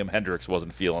damned if Liam Hendriks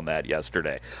wasn't feeling that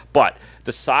yesterday. But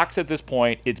the Sox at this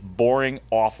point, it's boring,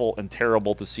 awful, and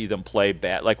terrible to see them play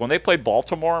bad. Like when they played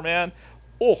Baltimore, man,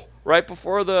 right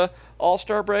before the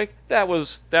All-Star break, that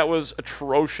was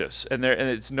atrocious, and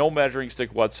it's no measuring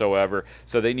stick whatsoever.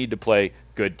 So they need to play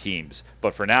good teams.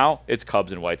 But for now, it's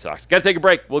Cubs and White Sox. Got to take a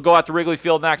break. We'll go out to Wrigley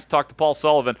Field next. Talk to Paul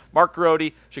Sullivan, Mark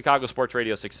Grote, Chicago Sports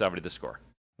Radio 670 The Score.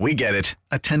 We get it.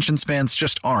 Attention spans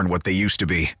just aren't what they used to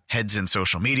be. Heads in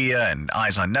social media and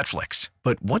eyes on Netflix.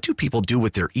 But what do people do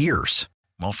with their ears?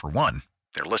 Well, for one,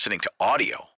 they're listening to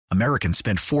audio. Americans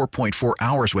spend 4.4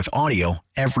 hours with audio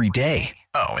every day.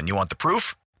 Oh, and you want the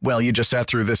proof? Well, you just sat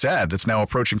through this ad that's now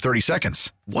approaching 30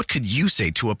 seconds. What could you say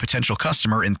to a potential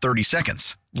customer in 30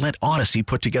 seconds? Let Odyssey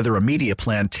put together a media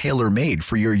plan tailor-made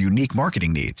for your unique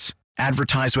marketing needs.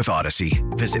 Advertise with Odyssey.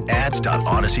 Visit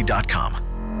ads.odyssey.com.